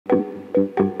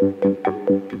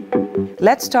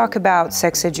Let's talk about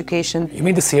sex education. You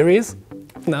mean the series?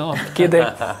 No, I'm kidding.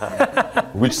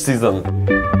 Which season?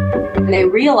 They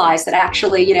realize that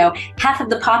actually, half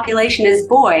of the population is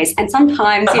boys, and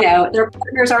sometimes, their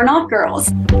partners are not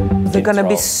girls. They're gonna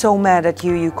be so mad at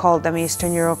you. You called them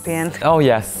Eastern European. Oh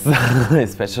yes,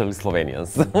 especially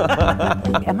Slovenians.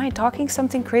 Am I talking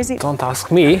something crazy? Don't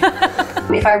ask me.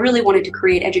 If I really wanted to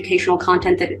create educational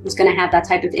content that was going to have that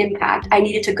type of impact, I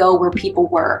needed to go where people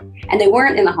were. And they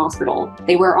weren't in the hospital,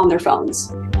 they were on their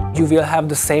phones. You will have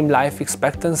the same life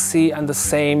expectancy and the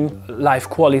same life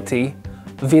quality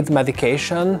with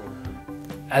medication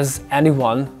as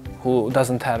anyone who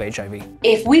doesn't have HIV.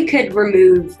 If we could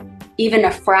remove even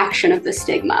a fraction of the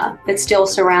stigma that still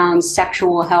surrounds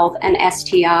sexual health and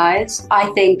STIs, I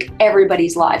think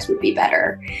everybody's lives would be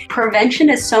better. Prevention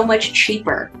is so much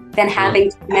cheaper than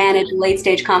having to manage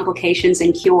late-stage complications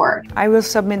and cure. I will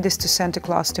submit this to Santa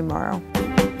Claus tomorrow.